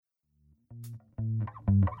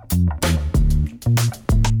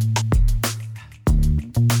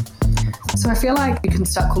So I feel like you can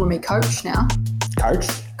start calling me Coach now. Coach?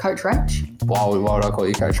 Coach Rach. Why would I call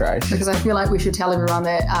you Coach Rach? Because I feel like we should tell everyone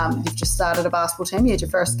that you've just started a basketball team. You had your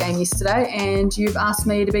first game yesterday and you've asked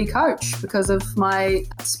me to be coach because of my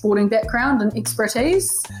sporting background and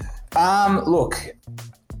expertise. Look,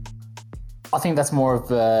 I think that's more of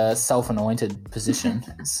a self-anointed position.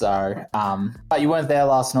 But you weren't there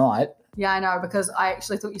last night. Yeah, I know, because I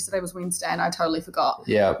actually thought yesterday was Wednesday and I totally forgot.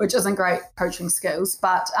 Yeah. Which isn't great coaching skills.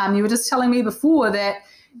 But you were just telling me before that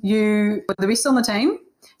you were the best on the team.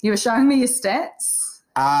 You were showing me your stats.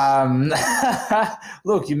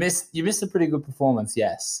 Look, you missed a pretty good performance,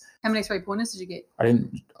 yes. How many 3-pointers did you get?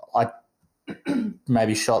 I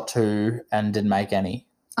maybe shot 2 and didn't make any.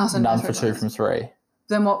 Oh, so none for 2 from 3.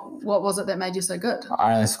 Then what was it that made you so good?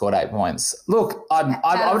 I only scored 8 points. Look,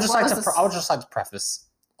 I would just like to preface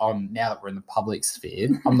now that we're in the public sphere,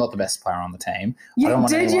 I'm not the best player on the team.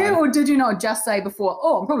 Did you or did you not just say before,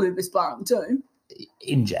 I'm probably the best player on the team?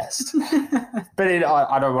 In jest. But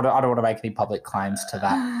I don't want to make any public claims to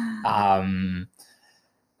that.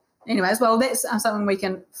 Anyways, well, that's something we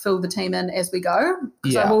can fill the team in as we go,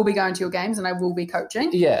 because I will be going to your games and I will be coaching.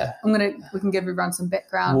 Yeah. We can give everyone some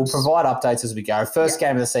background. We'll provide updates as we go. First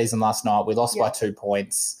game of the season last night, we lost by 2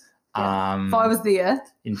 points. If I was there,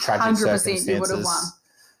 in tragic 100% circumstances. you would have won.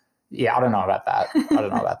 Yeah, I don't know about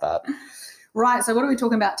that. Right, so what are we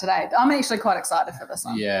talking about today? I'm actually quite excited for this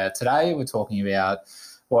one. Yeah, today we're talking about,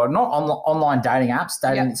 well, not online dating apps,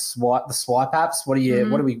 the swipe apps. What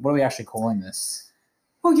are we actually calling this?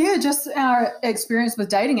 Well, yeah, just our experience with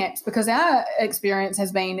dating apps, because our experience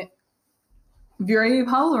has been very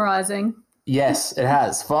polarizing. Yes, it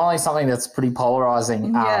has. Finally, something that's pretty polarizing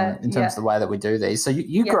in terms of the way that we do these. So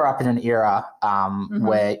you grew up in an era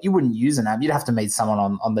where you wouldn't use an app. You'd have to meet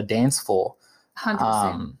someone on the dance floor.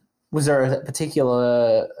 100%. Was there a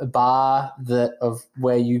particular bar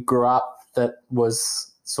where you grew up that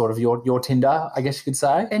was sort of your Tinder, I guess you could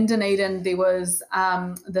say? In Dunedin, there was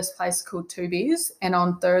this place called Two Bears, and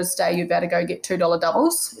on Thursday you'd better go get $2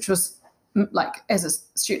 doubles, which was like, as a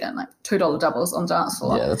student, like $2 doubles on dance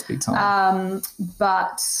floor. Yeah, that's big time.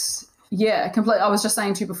 But yeah, completely. I was just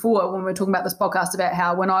saying to you before when we were talking about this podcast about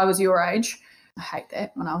how when I was your age, I hate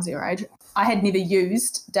that, when I was your age, I had never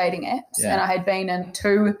used dating apps and I had been in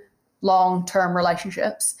 2 long-term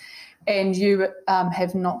relationships, and you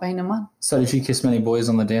have not been in one. So did you kiss many boys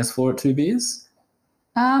on the dance floor at 2 Beers?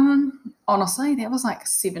 Honestly, that was like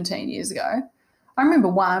 17 years ago. I remember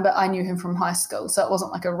one, but I knew him from high school, so it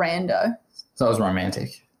wasn't like a rando. So it was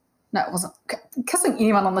romantic. No, it wasn't kissing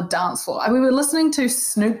anyone on the dance floor. We were listening to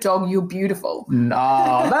Snoop Dogg, You're Beautiful.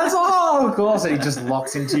 No, that's all, of course. And he just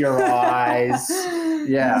locks into your eyes.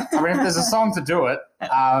 Yeah. I mean, if there's a song to do it,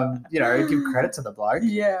 give credit to the bloke.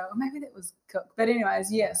 Yeah, or maybe that was Cook. But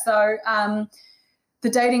anyways, yeah. So the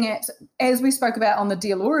dating apps, as we spoke about on the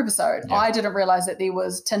Dear Law episode, I didn't realize that there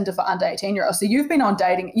was Tinder for under 18-year-olds. So you've been on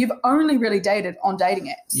dating. You've only really dated on dating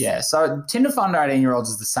apps. Yeah. So Tinder for under 18-year-olds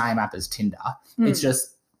is the same app as Tinder. It's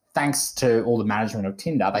just, thanks to all the management of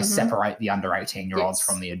Tinder, they separate the under 18-year-olds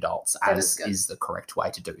from the adults, as is the correct way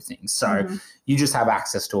to do things. So you just have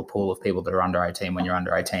access to a pool of people that are under 18 when you're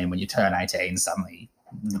under 18. When you turn 18, suddenly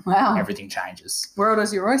everything changes. World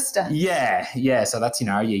is your oyster. Yeah. So that's,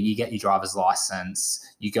 you get your driver's license,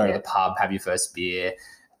 you go to the pub, have your first beer,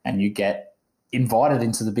 and you get invited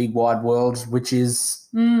into the big wide world, which is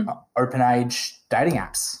open age dating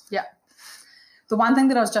apps. Yeah. The one thing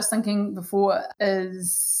that I was just thinking before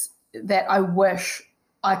is that I wish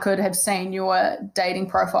I could have seen your dating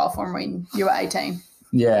profile from when you were 18.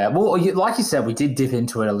 Yeah, well, like you said, we did dip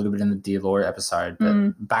into it a little bit in the Dear Law episode,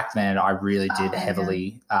 but back then I really did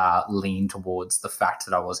heavily lean towards the fact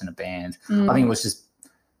that I was in a band. I think it was just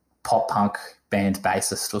pop punk band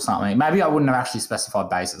bassist or something. Maybe I wouldn't have actually specified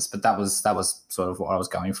bassist, but that was sort of what I was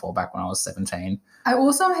going for back when I was 17. I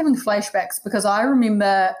also am having flashbacks because I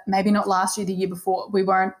remember, maybe not last year, the year before, we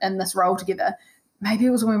weren't in this role together. Maybe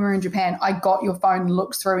it was when we were in Japan. I got your phone,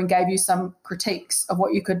 looked through and gave you some critiques of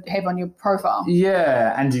what you could have on your profile.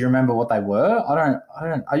 Yeah. And do you remember what they were?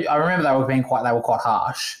 I remember they were quite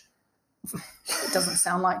harsh. It doesn't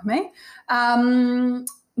sound like me.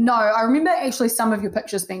 No, I remember actually some of your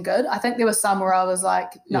pictures being good. I think there were some where I was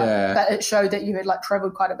like, no, but it showed that you had like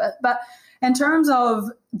traveled quite a bit. But in terms of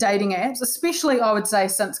dating apps, especially I would say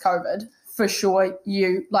since COVID, for sure,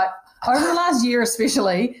 you like over the last year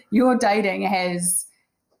especially, your dating has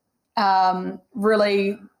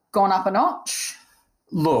really gone up a notch.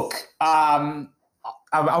 Look, I've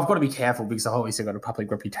got to be careful because I've obviously got a public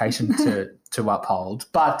reputation to uphold,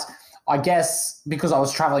 but I guess because I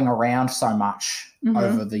was traveling around so much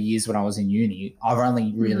over the years when I was in uni, I've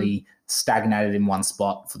only really stagnated in one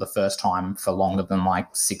spot for the first time for longer than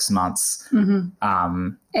like 6 months. And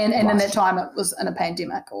in that time it was in a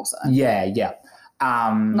pandemic also. Yeah.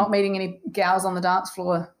 Not meeting any gals on the dance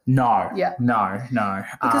floor. No. Yeah. No.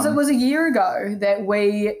 Because it was a year ago that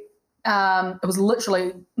we it was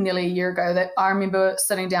literally nearly a year ago that I remember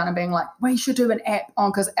sitting down and being like, we should do an app on,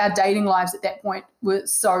 because our dating lives at that point were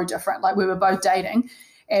so different. Like we were both dating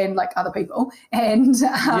and like other people. And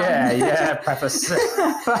preface.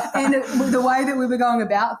 and the way that we were going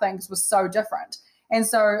about things was so different. And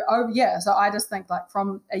so, so I just think like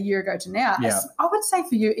from a year ago to now, I would say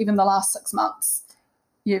for you, even the last 6 months,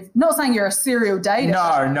 you've not saying you're a serial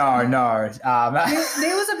dater. No.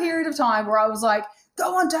 There was a period of time where I was like,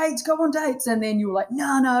 go on dates. And then you were like, no,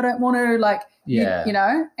 I don't want to, like, you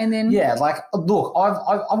know, and then. Yeah, like, look,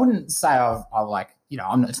 I wouldn't say I've like, you know,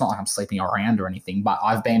 it's not like I'm sleeping around or anything, but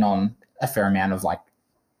I've been on a fair amount of like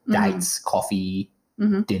dates, coffee,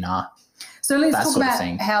 dinner. So let's talk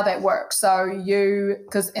about how that works. So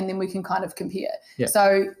and then we can kind of compare. Yeah.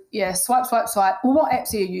 So swipe. Well, what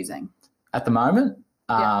apps are you using? At the moment,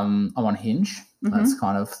 I'm on Hinge. That's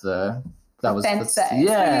kind of that's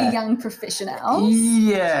young professionals.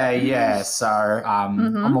 Yeah. So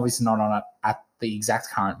I'm obviously not on it at the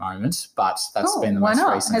exact current moment, but that's been the most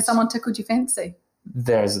recent. Has someone tickled your fancy?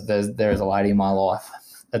 There's a lady in my life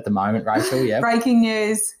at the moment, Rachel. Yeah. Breaking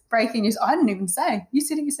news. I didn't even say. You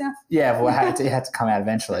said it yourself. Yeah, well, it had to come out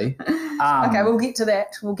eventually. Okay, we'll get to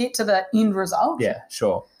that. We'll get to the end result. Yeah,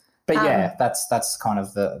 sure. But that's kind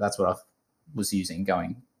of that's what I was using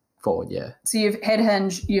going forward. Yeah. So you've had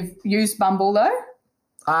Hinge. You've used Bumble though.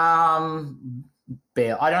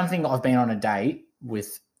 Barely. I don't think I've been on a date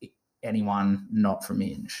with anyone not from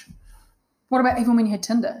Hinge. What about even when you had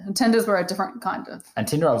Tinder? And Tinders were a different kind of. And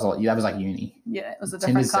Tinder, that was like uni. Yeah, it was a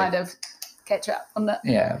different kind of catch up on that.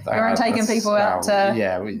 Yeah, you weren't taking people out to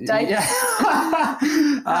date.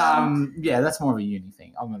 Yeah, that's more of a uni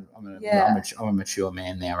thing. I'm a mature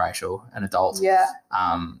man now, Rachel, an adult. Yeah.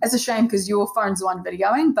 It's a shame because your phone's the one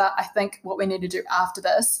videoing, but I think what we need to do after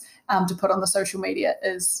this, to put on the social media,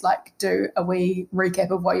 is like do a wee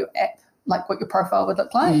recap of what your app, like what your profile would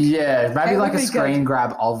look like. Yeah, maybe like a screen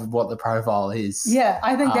grab of what the profile is. Yeah,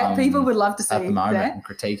 I think that people would love to see at the moment that. And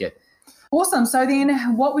critique it. Awesome. So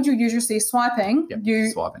then what would you usually see? Swiping?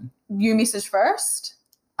 Yep, swiping. You message first?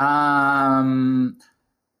 Hinge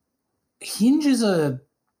is a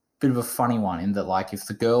bit of a funny one in that, like, if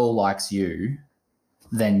the girl likes you,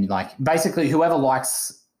 then, like, basically whoever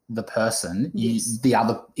likes the person,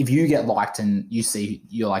 if you get liked and you see,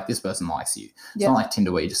 you're like, this person likes you. It's not like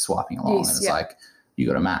Tinder where you're just swiping along and it's like, you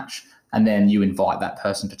got a match. And then you invite that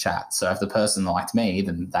person to chat. So if the person liked me,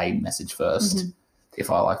 then they message first. If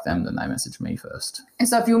I like them, then they message me first. And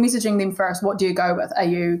so if you're messaging them first, what do you go with? Are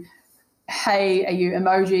you, hey, are you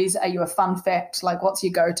emojis? Are you a fun fact? Like, what's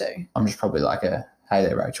your go-to? I'm just probably like a, hey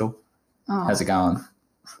there, Rachel. Oh. How's it going?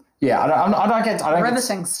 Yeah, I don't get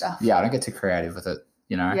riveting stuff. Yeah, I don't get too creative with it,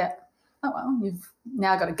 you know? Yeah. Oh, well, you've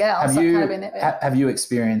now got a gal. Have you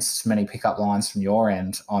experienced many pickup lines from your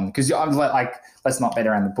end on, because I'm like, let's not beat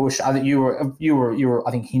around the bush. I think you were,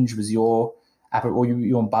 I think Hinge was your app, or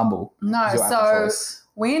you on Bumble? No, so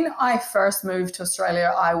when I first moved to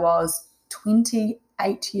Australia, I was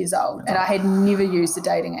 28 years old and I had never used a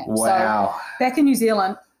dating app. Wow. So back in New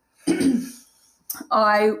Zealand,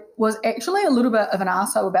 I was actually a little bit of an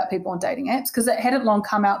arsehole about people on dating apps because it hadn't long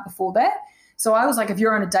come out before that. So I was like, if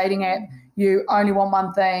you're on a dating app, you only want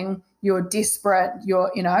one thing, you're desperate,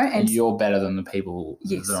 and you're better than the people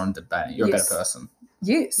that are on dating. You're a better person.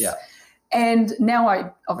 Yes. Yeah. And now I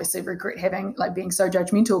obviously regret being so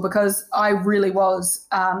judgmental because I really was,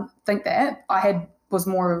 think that I was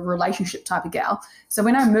more of a relationship type of gal. So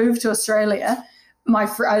when I moved to Australia, I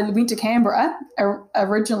went to Canberra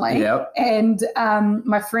originally, and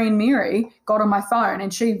my friend Mary got on my phone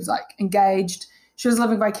and she was like engaged. She was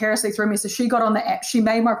living vicariously through me. So she got on the app. She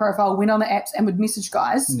made my profile, went on the apps and would message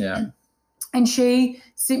guys. Yeah. And she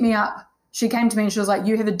set me up. She came to me and she was like,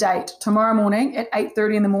 you have a date tomorrow morning at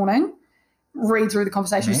 8:30 in the morning. Read through the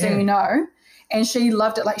conversation so you know. And she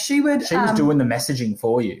loved it. Like she was doing the messaging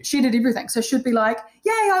for you. She did everything. So she'd be like,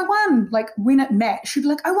 yay, I won. Like when it matched, she'd be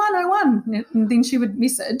like, I won. And then she would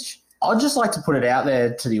message. I'd just like to put it out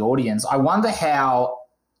there to the audience. I wonder how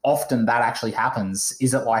often that actually happens.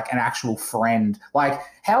 Is it like an actual friend? Like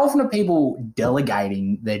how often are people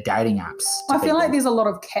delegating their dating apps? I feel like there's a lot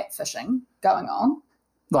of catfishing going on.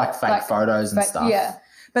 Like fake photos and stuff. Yeah.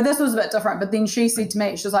 But this was a bit different. But then she said to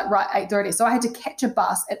me, she was like, right, 8:30. So I had to catch a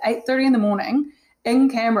bus at 8:30 in the morning in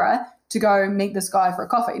Canberra to go meet this guy for a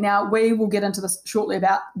coffee. Now, we will get into this shortly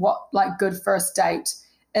about what like good first date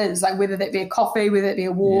is, like whether that be a coffee, whether it be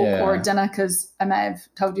a walk or a dinner, because I may have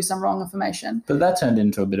told you some wrong information. But that turned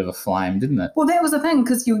into a bit of a flame, didn't it? Well, that was the thing,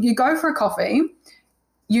 because you go for a coffee,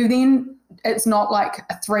 it's not like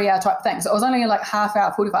a 3-hour type thing. So it was only like half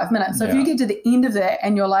hour, 45 minutes. So if you get to the end of that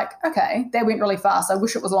and you're like, okay, that went really fast, I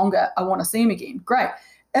wish it was longer, I want to see him again, great.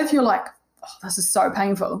 If you're like, oh, this is so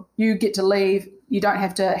painful, you get to leave, you don't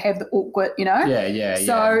have to have the awkward,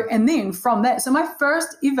 So, and then from that, so my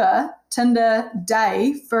first ever Tinder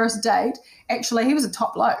first date, actually, he was a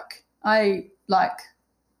top bloke. You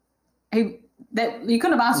couldn't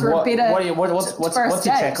have asked for a better what's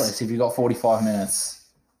your checklist if you've got 45 minutes?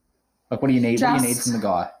 Like, what do you need? What do you need from the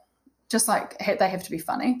guy? Just like, they have to be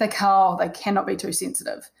funny. They cannot be too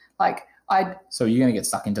sensitive. Like, So you're going to get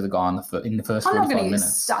stuck into the guy in the first 45 minutes? I'm not going to get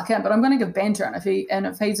stuck in, but I'm going to give banter. And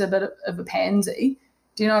if he's a bit of a pansy,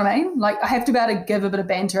 do you know what I mean? Like, I have to be able to give a bit of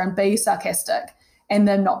banter and be sarcastic, and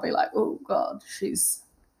then not be like, oh God,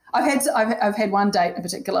 I've had one date in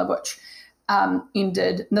particular which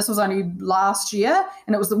ended, and this was only last year,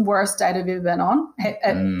 and it was the worst date I've ever been on.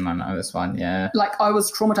 I know this one, yeah. Like, I was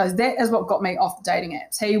traumatized. That is what got me off the dating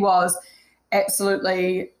apps. He was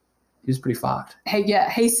absolutely... He was pretty fucked.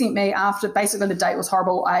 He sent me after, basically the date was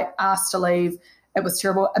horrible. I asked to leave. It was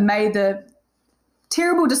terrible. I made the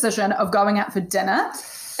terrible decision of going out for dinner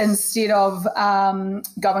instead of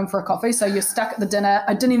going for a coffee. So you're stuck at the dinner.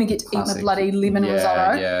 I didn't even get to eat my bloody lemon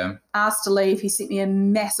risotto. Yeah. Asked to leave. He sent me a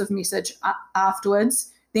massive message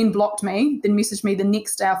afterwards, then blocked me, then messaged me the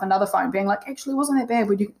next day off another phone being like, actually, wasn't that bad?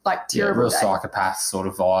 Would you like terrible? Real psychopath sort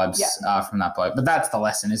of vibes from that bloke. But that's the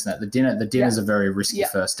lesson, isn't it? The dinner's a very risky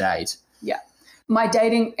first date. Yeah. My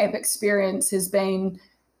dating app experience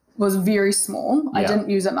was very small. I didn't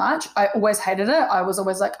use it much. I always hated it. I was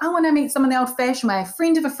always like, I want to meet someone the old fashioned way, a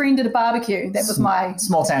friend of a friend at a barbecue. That was my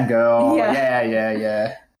small town girl.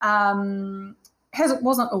 Yeah. It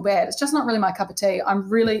wasn't all bad. It's just not really my cup of tea. I'm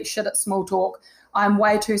really shit at small talk. I'm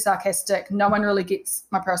way too sarcastic. No one really gets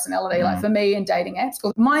my personality. Like, for me in dating apps,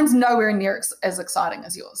 mine's nowhere near as exciting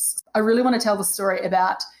as yours. I really want to tell the story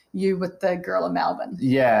about you with the girl in Melbourne.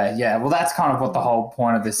 Yeah. Well, that's kind of what the whole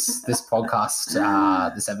point of this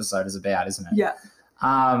podcast, this episode is about, isn't it? Yeah.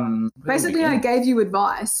 Basically, I gave you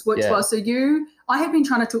advice, which was, I had been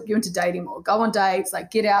trying to talk you into dating more, go on dates,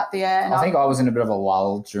 like get out there. And I think I was in a bit of a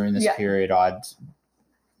lull during this period. I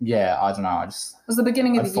don't know. It was the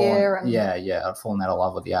beginning of the year. And I'd fallen out of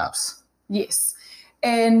love with the apps. Yes.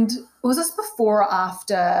 And was this before or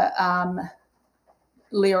after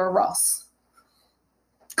Leo Ross?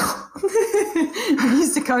 I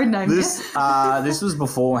used a code name. This was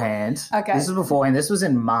beforehand. Okay. This was beforehand. This was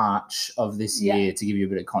in March of this year, to give you a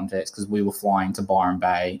bit of context, because we were flying to Byron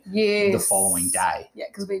Bay the following day. Yeah,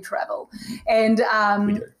 because we travel. And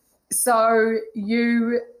we do. So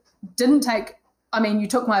you didn't take... you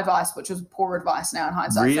took my advice, which was poor advice now in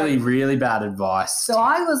hindsight. Really, really bad advice. So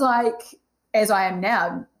I was like, as I am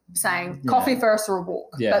now, saying coffee first or a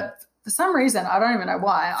walk. Yeah. But for some reason, I don't even know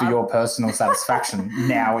why. For your personal satisfaction,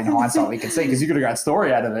 now in hindsight we can see, because you got a great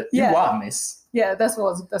story out of it. You won this. Yeah, this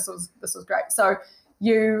was great. So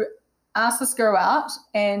you asked this girl out,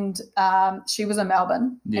 and she was in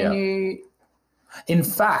Melbourne, and you. In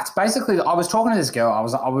fact, basically, I was talking to this girl.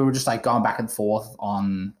 We were just like going back and forth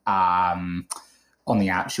on the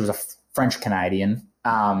app. She was a French Canadian,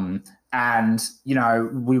 and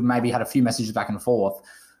we maybe had a few messages back and forth.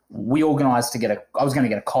 We organised I was going to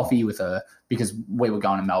get a coffee with her because we were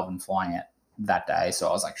going to Melbourne flying out that day. So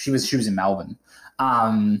I was like, she was in Melbourne,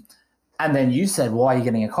 and then you said, "Why are you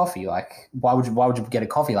getting a coffee? Like, why would you get a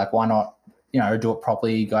coffee? Like, why not, do it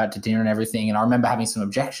properly, go out to dinner and everything?" And I remember having some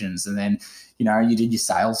objections, and then you did your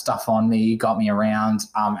sales stuff on me, got me around,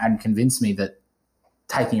 and convinced me that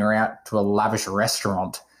taking her out to a lavish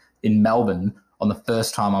restaurant in Melbourne on the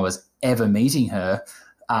first time I was ever meeting her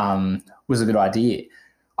was a good idea.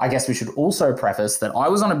 I guess we should also preface that I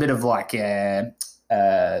was on a bit of like a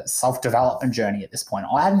self-development journey at this point.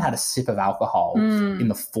 I hadn't had a sip of alcohol in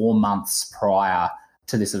the 4 months prior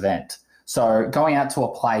to this event. So going out to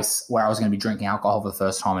a place where I was going to be drinking alcohol for the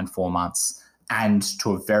first time in 4 months, and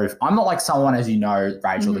I'm not like someone, as you know,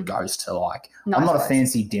 Rachel, that goes to like, I'm not a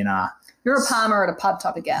fancy dinner. You're a palmer at a pub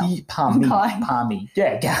type of gal. Palmy.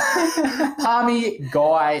 Yeah. Palmy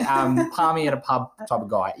guy, palmy at a pub type of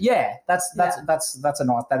guy. Yeah, that'd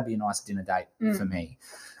be a nice dinner date for me.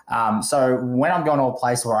 So when I'm going to a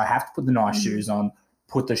place where I have to put the nice shoes on,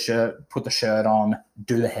 put the shirt on,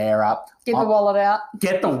 do the hair up. Get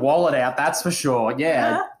the wallet out, that's for sure.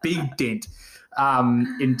 Yeah, big dent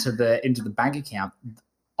into the bank account.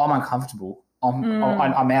 I'm uncomfortable.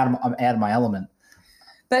 I'm out of my element.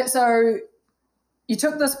 But so you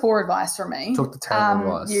took this poor advice from me. Took the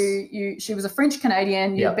terrible advice. She was a French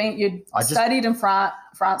Canadian. You'd studied in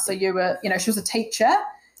France, so you were, she was a teacher.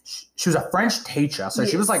 She was a French teacher, so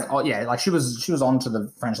she was like, she was on to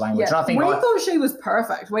the French language. Yeah. And I think we thought she was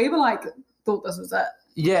perfect. We were thought this was it.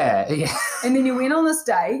 Yeah. And then you went on this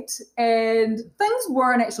date, and things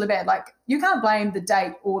weren't actually bad. You can't blame the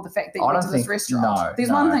date or the fact that you went to this restaurant. No, there's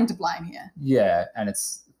one thing to blame here. Yeah, and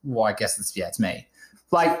it's I guess it's me.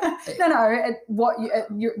 You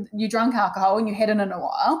drank alcohol and you hadn't in a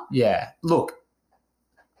while. Yeah. Look,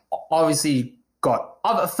 obviously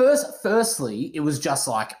firstly, it was just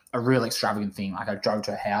a real extravagant thing. I drove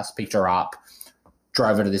to her house, picked her up,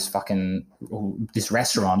 drove her to this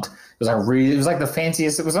restaurant. It was the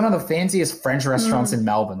fanciest. It was one of the fanciest French restaurants in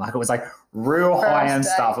Melbourne. It was real high end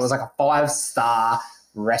stuff. It was a 5-star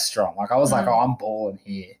restaurant. I was oh, I'm balling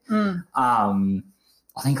here. I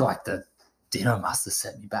think the dinner must have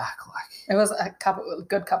set me back. It was a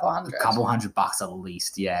good couple hundred. A couple $100 at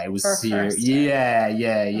least. Yeah, it was serious. Yeah.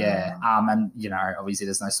 And obviously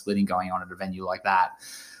there's no splitting going on at a venue like that.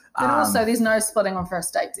 And also, there's no splitting on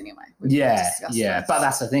first dates anyway. Yeah. But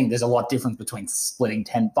that's the thing. There's a lot difference between splitting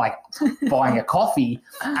buying a coffee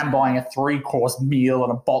and buying a 3-course meal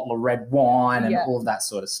and a bottle of red wine and all of that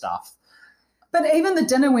sort of stuff. But even the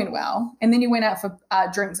dinner went well, and then you went out for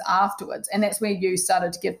drinks afterwards, and that's where you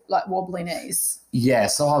started to get wobbly knees. Yeah.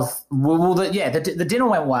 So the dinner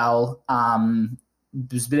went well.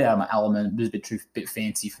 It was a bit out of my element. It was a bit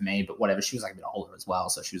fancy for me, but whatever. She was a bit older as well,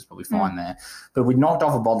 so she was probably fine there. But we knocked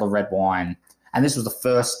off a bottle of red wine, and this was the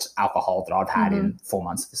first alcohol that I've had in 4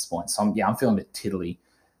 months at this point. So I'm feeling a bit tiddly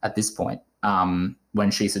at this point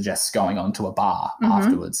when she suggests going on to a bar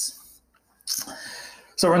afterwards.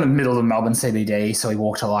 So we're in the middle of Melbourne CBD, so we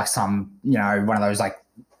walked to some, one of those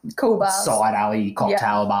cool bars, side alley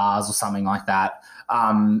cocktail bars or something like that.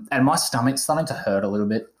 And my stomach's starting to hurt a little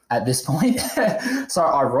bit at this point. So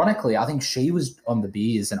ironically, I think she was on the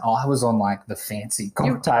beers and I was on the fancy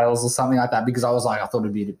cocktails or something like that, because I was I thought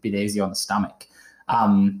it'd be a bit easy on the stomach.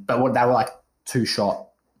 But they were 2-shot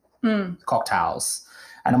cocktails,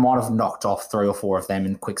 and I might have knocked off 3 or 4 of them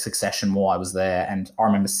in quick succession while I was there. And I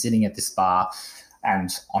remember sitting at this bar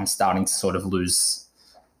and I'm starting to sort of lose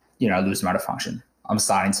motor function. I'm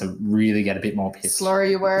starting to really get a bit more pissed.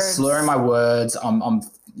 Slurring my words. I'm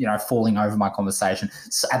falling over my conversation.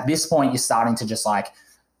 So at this point, you're starting to just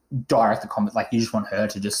direct the conversation. You just want her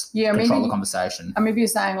to just control the conversation. Or maybe you're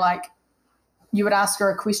saying you would ask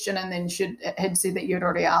her a question and then had said that you'd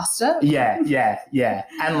already asked it. Yeah.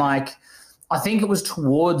 And I think it was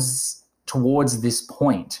towards this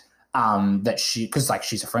point that because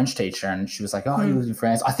she's a French teacher and she was oh, you live in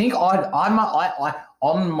France. I think I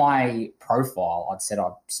on my profile I'd said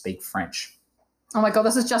I'd speak French. Oh my God,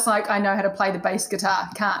 this is just I know how to play the bass guitar.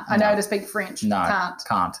 Can't. I know how to speak French. No,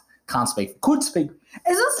 can't speak. Could speak.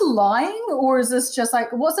 Is this lying, or is this just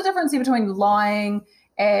what's the difference between lying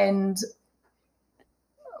and?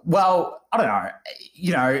 Well, I don't know.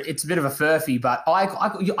 It's a bit of a furphy, but I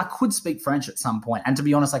could speak French at some point. And to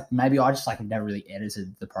be honest, maybe I just never really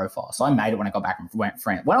edited the profile. So I made it when I got back and went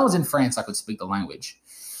France. When I was in France, I could speak the language,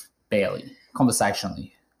 barely,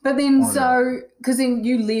 conversationally. But then because then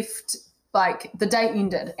you left, the date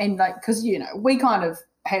ended, and because we kind of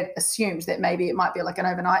had assumed that maybe it might be an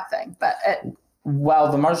overnight thing, but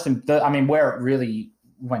well, where it really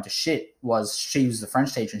went to shit was she was the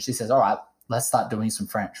French teacher, and she says, "All right, let's start doing some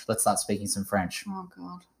French. Let's start speaking some French." Oh,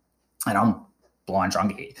 God. And I'm blind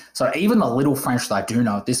drunk here. So even the little French that I do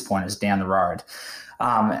know at this point is down the road.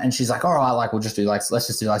 And she's all right, we'll just do let's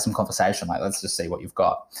just do some conversation. Let's just see what you've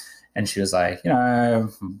got. And she was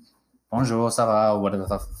bonjour, ça va,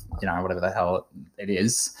 whatever the hell it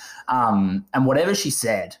is. And whatever she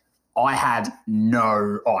said, I had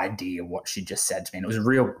no idea what she just said to me. And it was a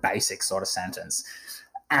real basic sort of sentence.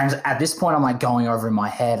 And at this point, I'm going over in my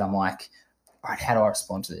head, I'm all right, how do I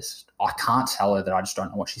respond to this? I can't tell her that I just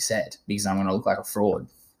don't know what she said because I'm going to look like a fraud.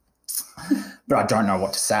 But I don't know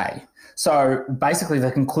what to say. So basically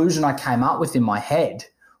the conclusion I came up with in my head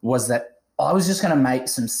was that I was just going to make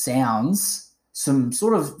some sounds, some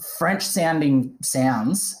sort of French sounding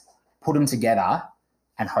sounds, put them together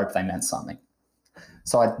and hope they meant something.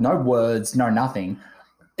 So I had no words, no nothing.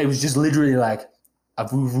 It was just literally a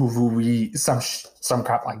voo, voo, voo, wee, some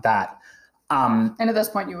crap like that. And at this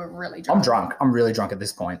point, you were really drunk. I'm drunk. I'm really drunk at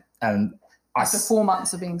this point. And after 4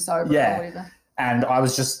 months of being sober or whatever. And I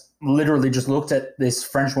was just literally just looked at this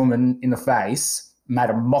French woman in the face, made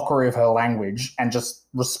a mockery of her language, and just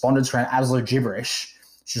responded to her in absolute gibberish.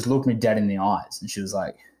 She just looked me dead in the eyes, and she was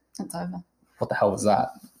like, "It's over." What the hell was that?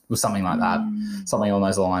 was something like that, something along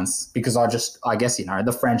those lines. Because I guess, you know,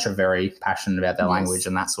 the French are very passionate about their language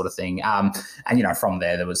and that sort of thing. And, you know, from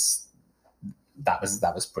there, that was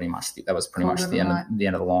pretty much the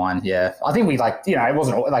end of the line. Yeah. I think we it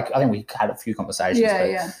wasn't like, I think we had a few conversations,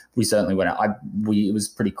 but we certainly went out. It was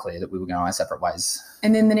pretty clear that we were going our separate ways.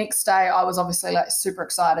 And then the next day I was obviously like super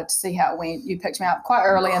excited to see how it went. You picked me up quite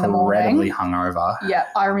early in the morning. Incredibly hungover. Yeah.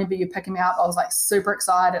 I remember you picking me up. I was like super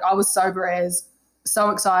excited. I was sober as, so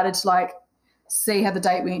excited to like see how the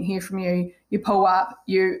date went, hear from you. You pull up,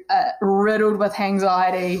 you riddled with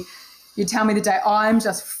anxiety. You tell me the date. I'm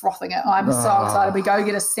just frothing it. I'm so excited. We go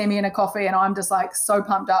get a semi and a coffee and I'm just like so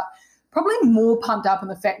pumped up. Probably more pumped up in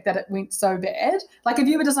the fact that it went so bad. Like if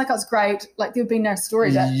you were just like, oh, it's great. Like there'd be no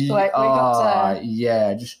story. But like we got to.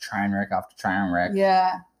 Yeah, just train wreck after train wreck.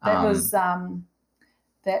 Yeah, that was.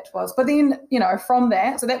 But then, you know, from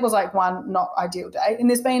that, so that was like one not ideal date. And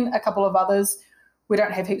there's been a couple of others. We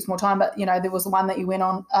don't have heaps more time, but, you know, there was the one that you went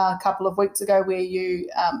on a couple of weeks ago where you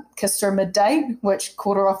kissed her mid-date, which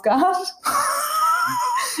caught her off guard.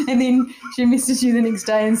 And then she messaged you the next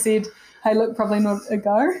day and said, hey, look, probably not a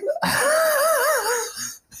go.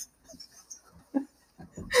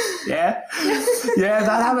 Yeah, that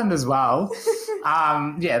happened as well.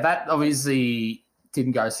 That obviously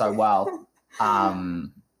didn't go so well.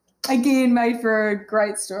 Again, made for a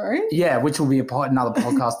great story. Yeah, which will be another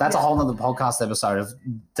podcast. That's a whole other podcast episode of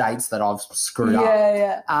dates that I've screwed up.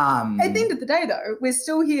 Yeah. At the end of the day, though, we're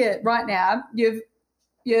still here right now.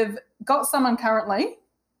 You've got someone currently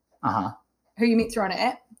who you met through an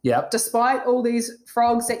app. Yep. Despite all these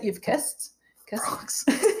frogs that you've kissed. Frogs.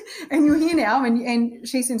 And you're here now, and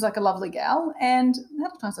she seems like a lovely gal. And how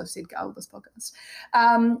many times I've said gal with this podcast?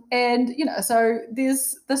 And, you know, so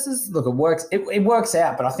this is... Look, it works. It works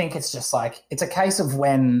out, but I think it's just like, it's a case of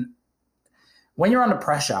when you're under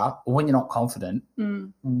pressure, when you're not confident,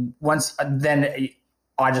 I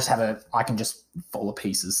can just fall to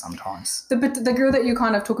pieces sometimes. The girl that you're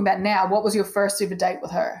kind of talking about now, what was your first ever date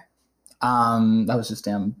with her? That was just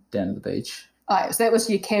down to the beach. Oh, so that was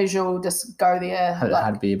your casual, just go there.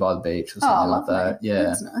 Had a beer by the beach or something like that. Yeah.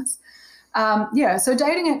 That's nice. So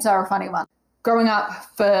dating apps are a funny one. Growing up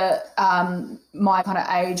for my kind of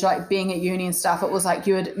age, like being at uni and stuff, it was like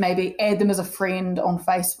you would maybe add them as a friend on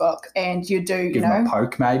Facebook and you'd do, Give them a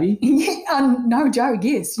poke maybe? No joke,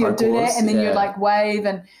 yes. You'd do that and then you'd like wave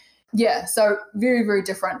and so very, very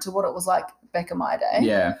different to what it was like back in my day.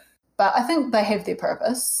 Yeah. But I think they have their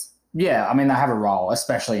purpose. Yeah, I mean, they have a role,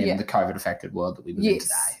 especially in the COVID-affected world that we live in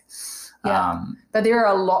today. Yeah, but there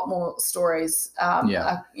are a lot more stories,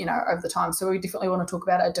 you know, over the time. So we definitely want to talk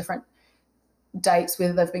about our different dates,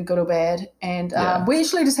 whether they've been good or bad. And we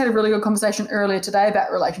actually just had a really good conversation earlier today about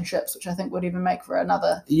relationships, which I think would even make for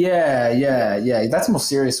another. Yeah. That's a more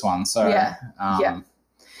serious one. So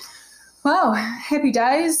Well, happy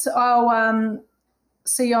days. I'll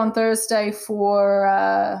see you on Thursday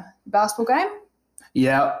for basketball game.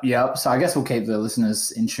 Yeah. So I guess we'll keep the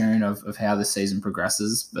listeners in tune of how this season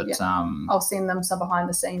progresses. But I'll send them some behind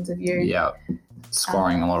the scenes of you. Yeah,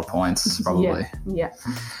 scoring a lot of points probably. Yeah.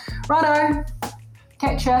 Righto.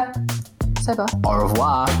 Catch ya. Say bye. Au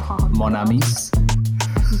revoir, mon amis.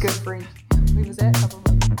 Good friend. Who was that?